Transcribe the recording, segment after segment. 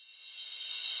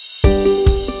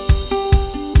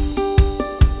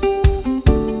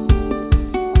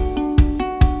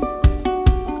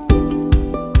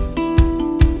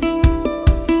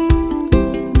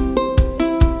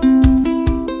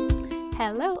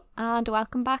Hello and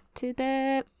welcome back to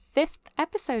the 5th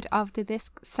episode of the This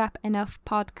Step Enough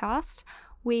podcast.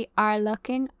 We are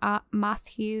looking at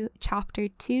Matthew chapter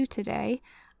 2 today,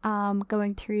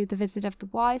 going through the visit of the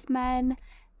wise men,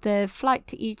 the flight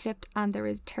to Egypt and the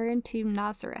return to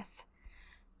Nazareth.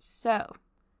 So,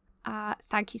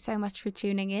 thank you so much for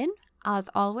tuning in. As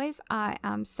always, I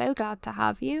am so glad to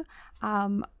have you.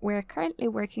 We're currently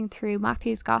working through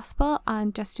Matthew's Gospel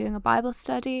and just doing a Bible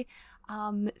study,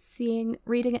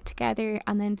 reading it together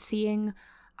and then seeing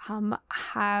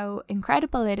how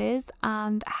incredible it is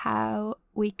and how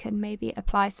we can maybe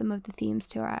apply some of the themes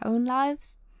to our own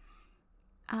lives.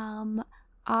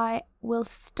 I will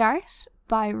start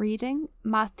by reading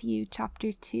Matthew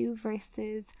chapter 2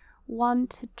 verses 1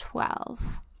 to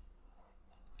 12.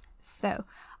 So,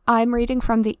 I'm reading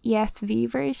from the ESV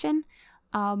version,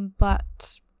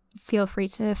 but feel free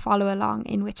to follow along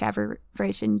in whichever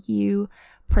version you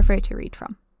prefer to read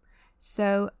from.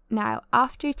 So now,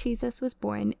 after Jesus was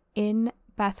born in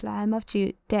Bethlehem of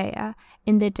Judea,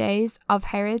 in the days of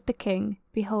Herod the king,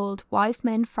 behold, wise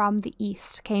men from the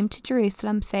east came to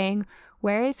Jerusalem, saying,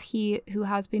 "Where is he who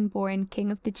has been born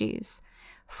King of the Jews?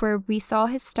 For we saw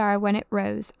his star when it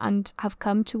rose, and have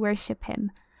come to worship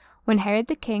him." When Herod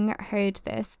the king heard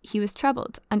this, he was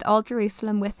troubled, and all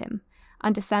Jerusalem with him.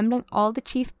 And assembling all the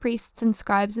chief priests and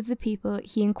scribes of the people,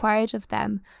 he inquired of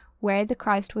them where the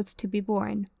Christ was to be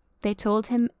born. They told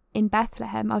him, "In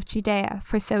Bethlehem of Judea,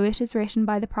 for so it is written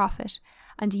by the prophet,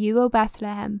 And you, O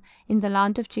Bethlehem, in the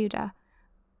land of Judah,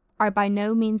 are by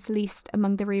no means least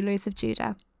among the rulers of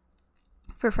Judah.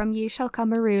 For from you shall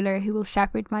come a ruler who will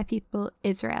shepherd my people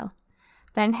Israel."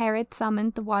 Then Herod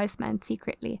summoned the wise men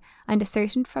secretly, and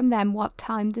ascertained from them what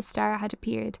time the star had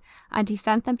appeared. And he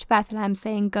sent them to Bethlehem,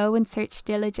 saying, "Go and search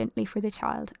diligently for the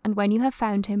child, and when you have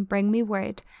found him, bring me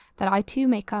word, that I too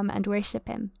may come and worship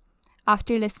him."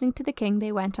 After listening to the king,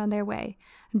 they went on their way.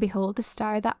 And behold, the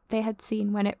star that they had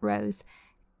seen when it rose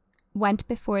went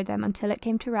before them until it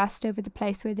came to rest over the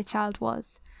place where the child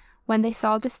was. When they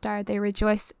saw the star, they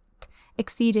rejoiced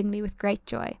exceedingly with great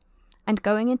joy. And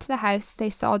going into the house, they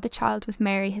saw the child with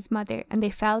Mary his mother, and they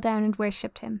fell down and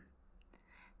worshipped him.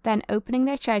 Then opening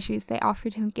their treasures, they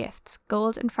offered him gifts,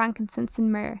 gold and frankincense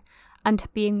and myrrh. And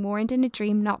being warned in a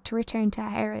dream not to return to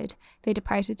Herod, they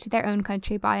departed to their own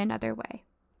country by another way.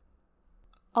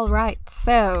 Alright,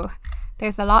 so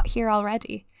there's a lot here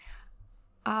already.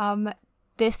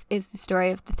 This is the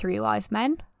story of the three wise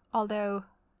men, although,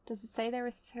 does it say there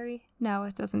was three? No,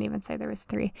 it doesn't even say there was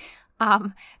three.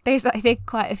 There's, I think,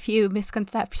 quite a few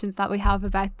misconceptions that we have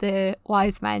about the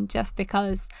wise men just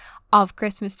because of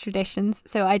Christmas traditions.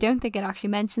 So I don't think it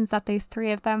actually mentions that there's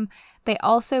three of them. They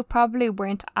also probably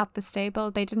weren't at the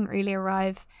stable. They didn't really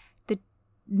arrive the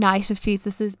night of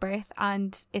Jesus's birth.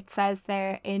 And it says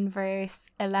there in verse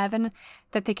 11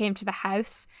 that they came to the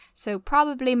house. So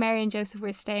probably Mary and Joseph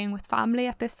were staying with family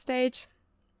at this stage,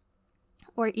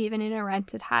 or even in a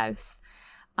rented house.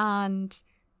 And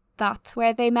that's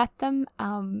where they met them.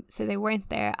 So they weren't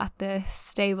there at the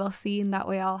stable scene that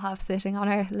we all have sitting on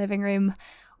our living room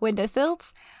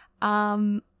windowsills.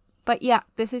 But yeah,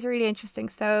 this is really interesting.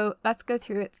 So let's go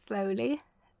through it slowly.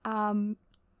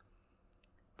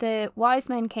 The wise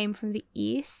men came from the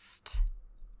east,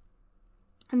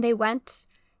 and they went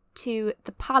to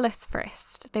the palace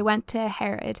first. They went to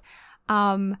Herod,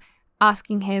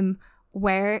 asking him,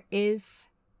 "Where is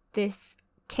this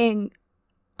king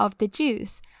of the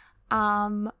Jews?"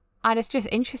 And it's just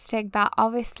interesting that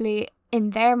obviously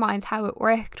in their minds how it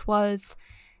worked was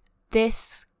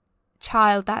this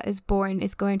child that is born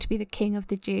is going to be the king of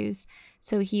the Jews.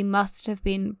 So he must have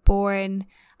been born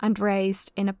and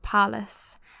raised in a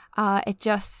palace. It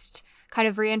just kind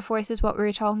of reinforces what we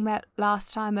were talking about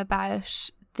last time about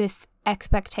this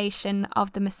expectation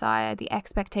of the Messiah, the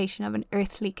expectation of an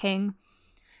earthly king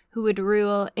who would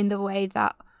rule in the way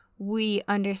that we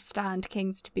understand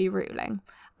kings to be ruling,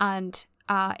 and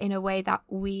in a way that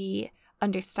we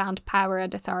understand power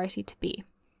and authority to be.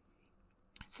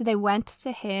 So they went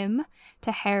to him,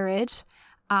 to Herod,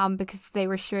 because they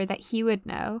were sure that he would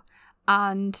know.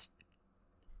 And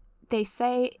it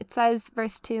says,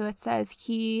 verse 2, it says,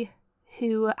 "He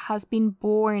who has been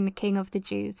born King of the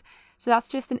Jews." So that's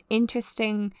just an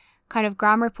interesting kind of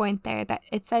grammar point there, that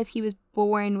it says he was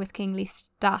born with kingly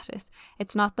status.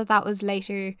 It's not that that was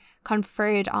later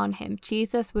conferred on him.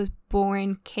 Jesus was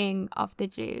born King of the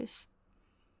Jews.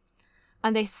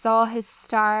 And they saw his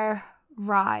star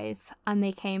rise and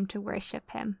they came to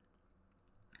worship him.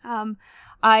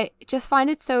 I just find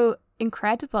it so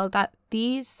incredible that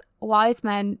these wise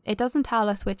men, it doesn't tell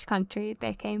us which country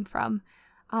they came from,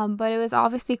 but it was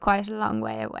obviously quite a long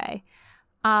way away.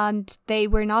 and they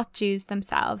were not Jews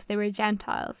themselves, they were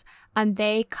Gentiles, and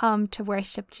they come to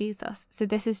worship Jesus. So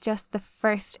this is just the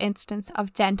first instance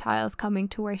of Gentiles coming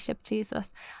to worship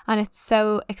Jesus, and it's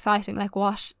so exciting. Like,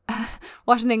 what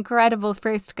an incredible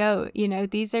first go. You know,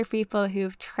 these are people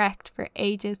who've trekked for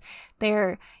ages.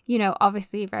 They're, you know,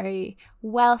 obviously very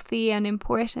wealthy and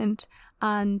important,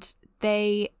 and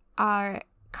they are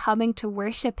coming to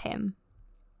worship him,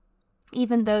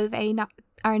 even though they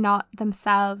are not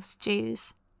themselves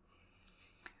Jews.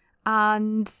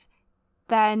 And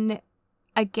then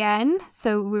again,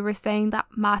 so we were saying that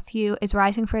Matthew is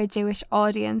writing for a Jewish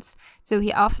audience, so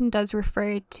he often does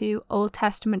refer to Old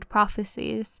Testament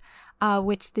prophecies,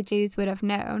 which the Jews would have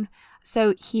known.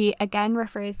 So he again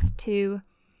refers to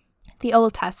the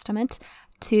Old Testament,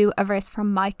 to a verse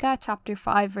from Micah chapter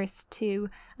 5 verse 2,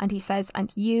 and he says,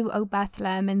 "And you, O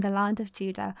Bethlehem, in the land of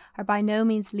Judah, are by no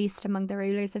means least among the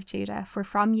rulers of Judah, for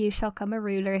from you shall come a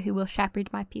ruler who will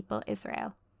shepherd my people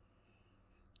Israel."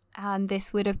 And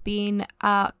this would have been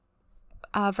a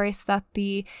verse that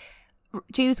the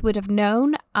Jews would have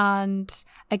known, and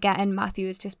again Matthew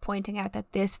is just pointing out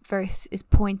that this verse is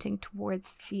pointing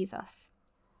towards Jesus.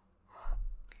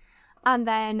 And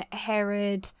then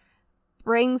Herod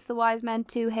brings the wise men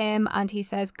to him, and he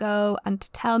says, "Go and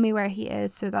tell me where he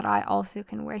is so that I also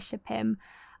can worship him."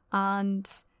 And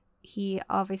he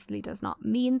obviously does not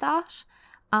mean that.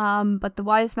 But the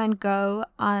wise men go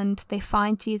and they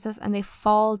find Jesus and they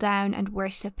fall down and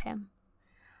worship him.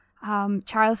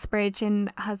 Charles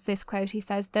Spurgeon has this quote. He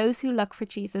says, "Those who look for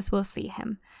Jesus will see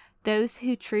him. Those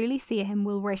who truly see him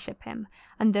will worship him.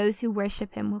 And those who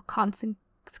worship him will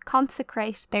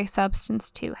consecrate their substance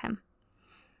to him."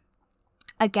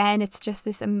 Again, it's just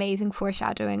this amazing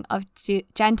foreshadowing of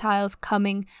Gentiles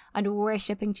coming and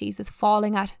worshipping Jesus,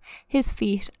 falling at his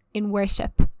feet in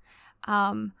worship.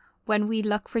 When we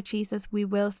look for Jesus, we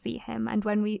will see him. And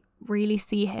when we really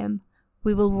see him,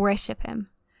 we will worship him.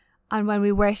 And when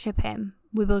we worship him,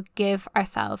 we will give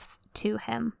ourselves to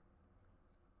him.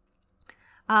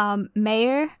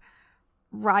 Mayer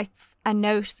writes a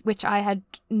note which I had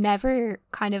never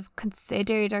kind of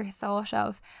considered or thought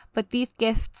of, but these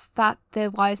gifts that the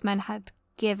wise men had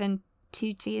given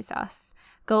to Jesus,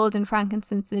 gold and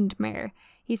frankincense and myrrh,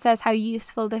 he says how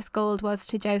useful this gold was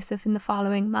to Joseph in the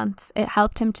following months. It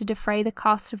helped him to defray the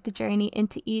cost of the journey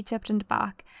into Egypt and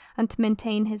back, and to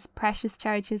maintain his precious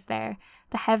charges there.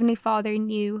 The Heavenly Father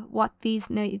knew what these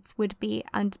needs would be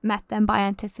and met them by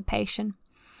anticipation.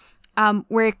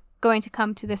 We're going to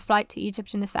come to this flight to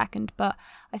Egypt in a second, but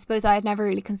I suppose I had never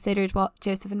really considered what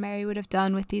Joseph and Mary would have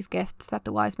done with these gifts that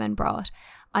the wise men brought,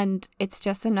 and it's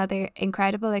just another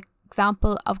incredible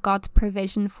example of God's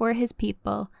provision for his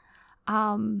people,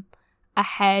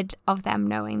 ahead of them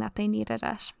knowing that they needed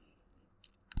it.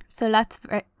 So let's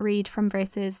read from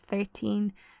verses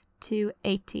 13 to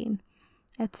 18.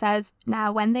 It says,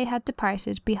 "Now when they had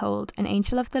departed, behold, an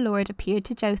angel of the Lord appeared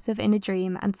to Joseph in a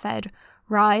dream and said,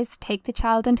 'Rise, take the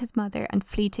child and his mother, and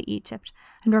flee to Egypt,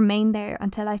 and remain there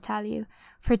until I tell you,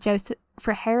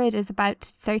 for Herod is about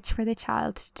to search for the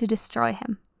child to destroy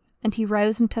him.' And he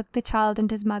rose and took the child and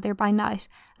his mother by night,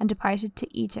 and departed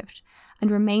to Egypt,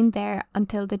 and remained there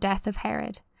until the death of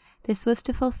Herod. This was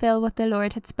to fulfill what the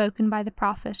Lord had spoken by the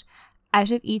prophet,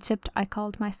 'Out of Egypt I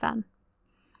called my son.'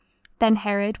 Then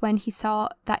Herod, when he saw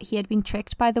that he had been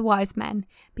tricked by the wise men,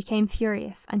 became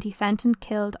furious, and he sent and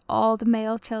killed all the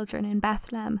male children in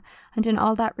Bethlehem and in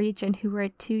all that region who were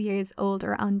 2 years old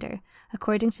or under,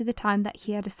 according to the time that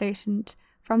he had ascertained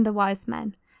from the wise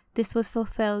men. This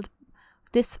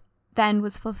then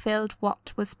was fulfilled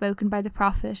what was spoken by the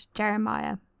prophet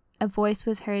Jeremiah. A voice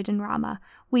was heard in Ramah,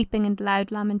 weeping and loud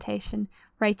lamentation,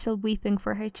 Rachel weeping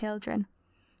for her children.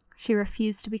 She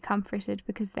refused to be comforted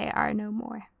because they are no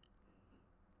more."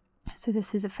 So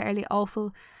this is a fairly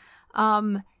awful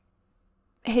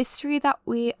history that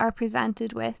we are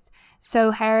presented with. So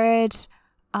Herod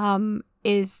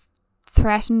is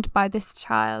threatened by this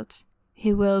child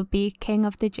who will be king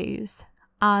of the Jews,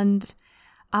 and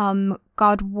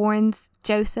God warns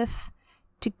Joseph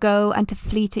to go and to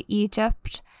flee to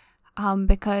Egypt,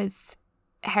 because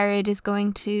Herod is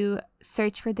going to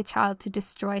search for the child to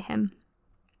destroy him.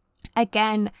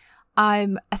 Again,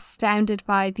 I'm astounded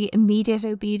by the immediate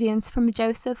obedience from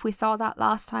Joseph. We saw that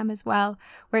last time as well,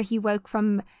 where he woke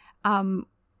from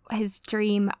his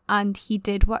dream and he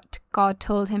did what God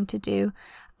told him to do.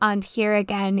 And here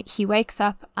again, he wakes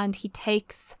up and he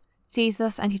takes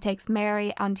Jesus and he takes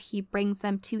Mary and he brings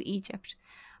them to Egypt.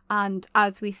 And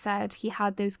as we said, he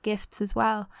had those gifts as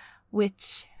well,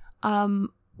 which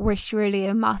were surely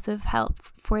a massive help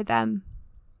for them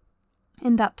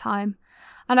in that time.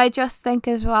 And I just think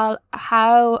as well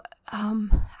how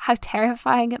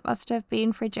terrifying it must have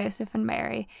been for Joseph and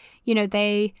Mary. You know,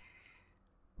 they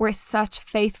were such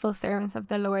faithful servants of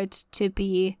the Lord to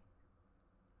be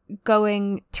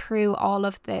going through all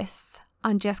of this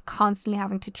and just constantly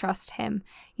having to trust him.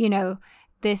 You know,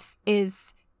 this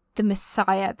is the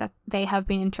Messiah that they have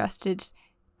been entrusted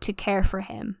to care for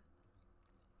him.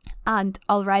 And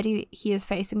already he is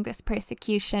facing this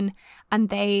persecution, and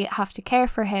they have to care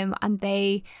for him, and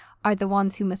they are the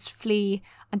ones who must flee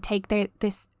and take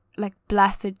this like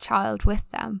blessed child with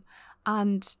them.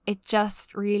 And it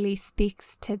just really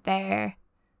speaks to their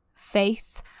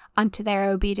faith and to their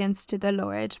obedience to the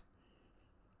Lord.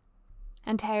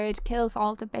 And Herod kills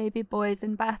all the baby boys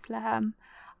in Bethlehem.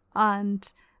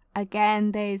 And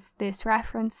again, there's this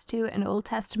reference to an Old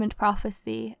Testament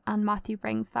prophecy, and Matthew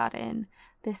brings that in,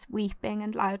 this weeping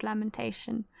and loud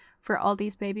lamentation for all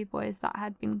these baby boys that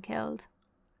had been killed.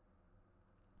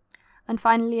 And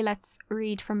finally, let's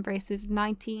read from verses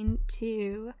 19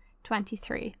 to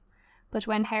 23. But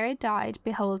when Herod died,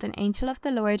 behold, an angel of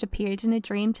the Lord appeared in a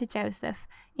dream to Joseph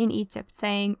in Egypt,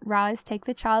 saying, Rise, take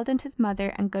the child and his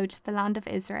mother, and go to the land of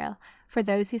Israel, for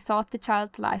those who sought the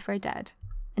child's life are dead.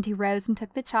 And he rose and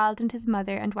took the child and his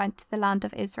mother, and went to the land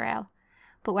of Israel.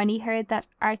 But when he heard that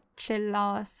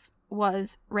Archelaus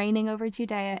was reigning over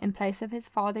Judea in place of his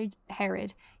father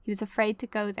Herod, he was afraid to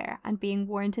go there, and being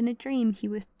warned in a dream, he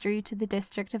withdrew to the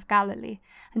district of Galilee.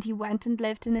 And he went and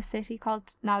lived in a city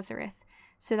called Nazareth,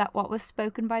 so that what was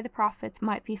spoken by the prophets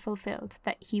might be fulfilled,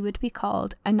 that he would be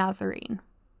called a Nazarene.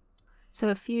 So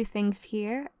a few things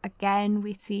here. Again,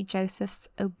 we see Joseph's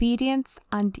obedience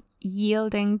and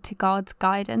yielding to God's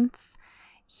guidance.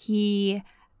 He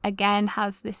again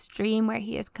has this dream where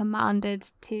he is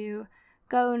commanded to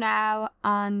go now,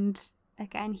 and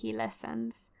again he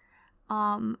listens.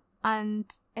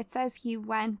 And it says he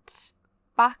went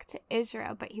back to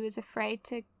Israel, but he was afraid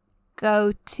to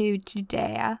go to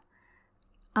Judea.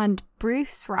 And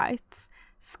Bruce writes,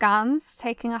 Scans,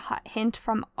 taking a hint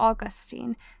from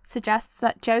Augustine, suggests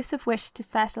that Joseph wished to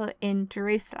settle in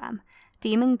Jerusalem,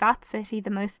 deeming that city the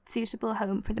most suitable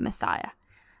home for the Messiah,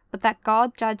 but that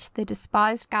God judged the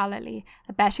despised Galilee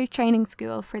a better training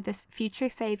school for this future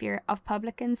saviour of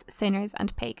publicans, sinners,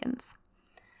 and pagans.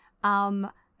 I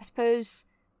suppose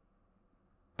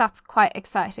that's quite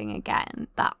exciting again,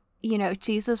 that, you know,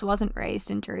 Jesus wasn't raised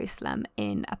in Jerusalem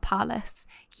in a palace.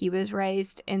 He was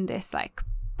raised in this like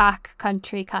back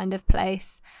country kind of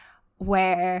place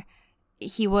where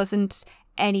he wasn't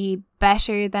any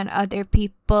better than other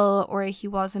people, or he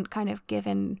wasn't kind of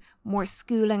given more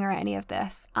schooling or any of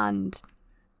this. And,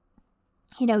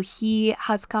 you know, he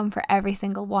has come for every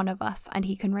single one of us, and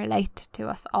he can relate to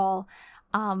us all.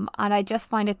 And I just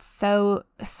find it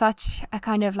such a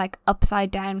kind of like upside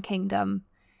down kingdom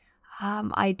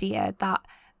idea that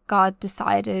God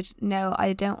decided, no,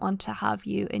 I don't want to have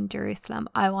you in Jerusalem.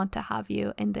 I want to have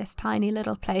you in this tiny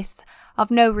little place of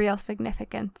no real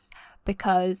significance,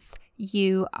 because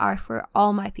you are for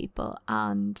all my people,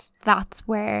 and that's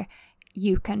where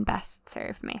you can best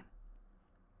serve me.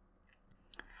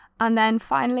 And then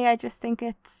finally, I just think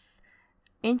it's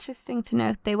interesting to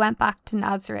note they went back to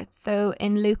Nazareth. So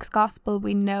in Luke's gospel,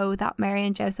 we know that Mary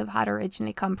and Joseph had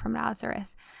originally come from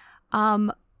Nazareth.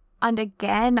 And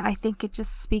again, I think it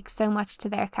just speaks so much to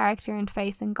their character and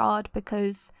faith in God,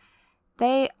 because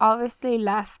they obviously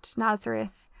left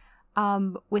Nazareth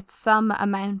with some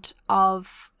amount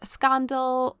of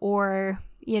scandal or,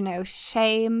 you know,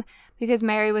 shame, because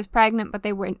Mary was pregnant, but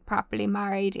they weren't properly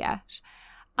married yet.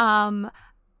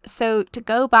 So to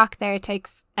go back there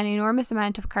takes an enormous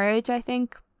amount of courage, I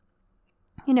think.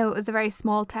 You know, it was a very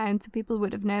small town, so people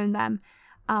would have known them.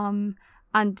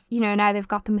 And, you know, now they've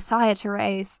got the Messiah to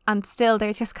raise, and still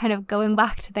they're just kind of going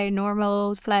back to their normal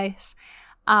old place.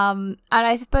 And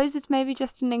I suppose it's maybe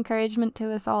just an encouragement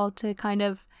to us all to kind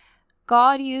of,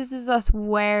 God uses us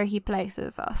where he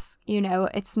places us. You know,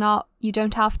 it's not, you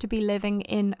don't have to be living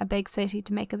in a big city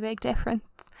to make a big difference.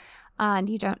 And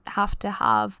you don't have to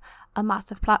have a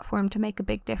massive platform to make a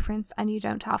big difference. And you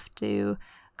don't have to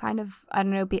kind of, I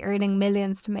don't know, be earning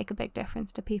millions to make a big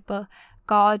difference to people.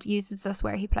 God uses us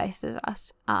where he places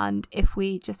us, and if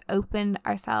we just open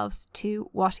ourselves to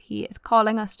what he is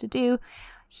calling us to do,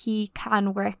 he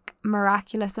can work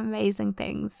miraculous, amazing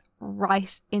things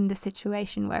right in the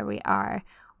situation where we are,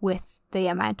 with the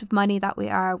amount of money that we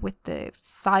are, with the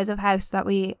size of house that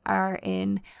we are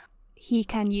in. He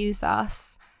can use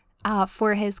us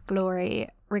for his glory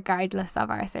regardless of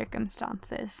our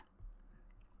circumstances.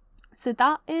 So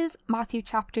that is Matthew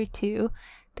chapter 2.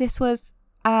 This was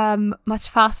much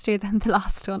faster than the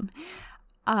last one,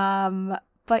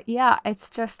 But yeah, it's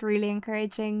just really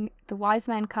encouraging. The wise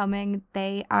men coming,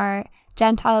 they are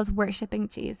Gentiles worshipping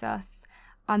Jesus.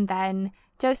 And then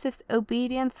Joseph's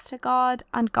obedience to God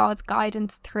and God's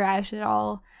guidance throughout it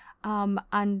all.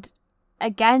 And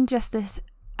again, just this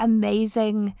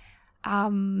amazing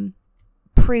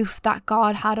proof that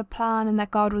God had a plan and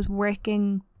that God was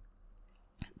working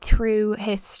through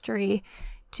history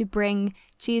to bring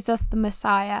Jesus the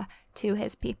Messiah to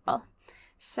his people.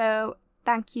 So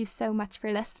thank you so much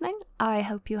for listening. I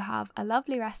hope you have a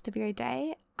lovely rest of your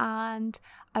day, and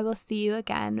I will see you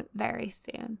again very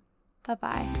soon.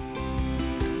 Bye-bye.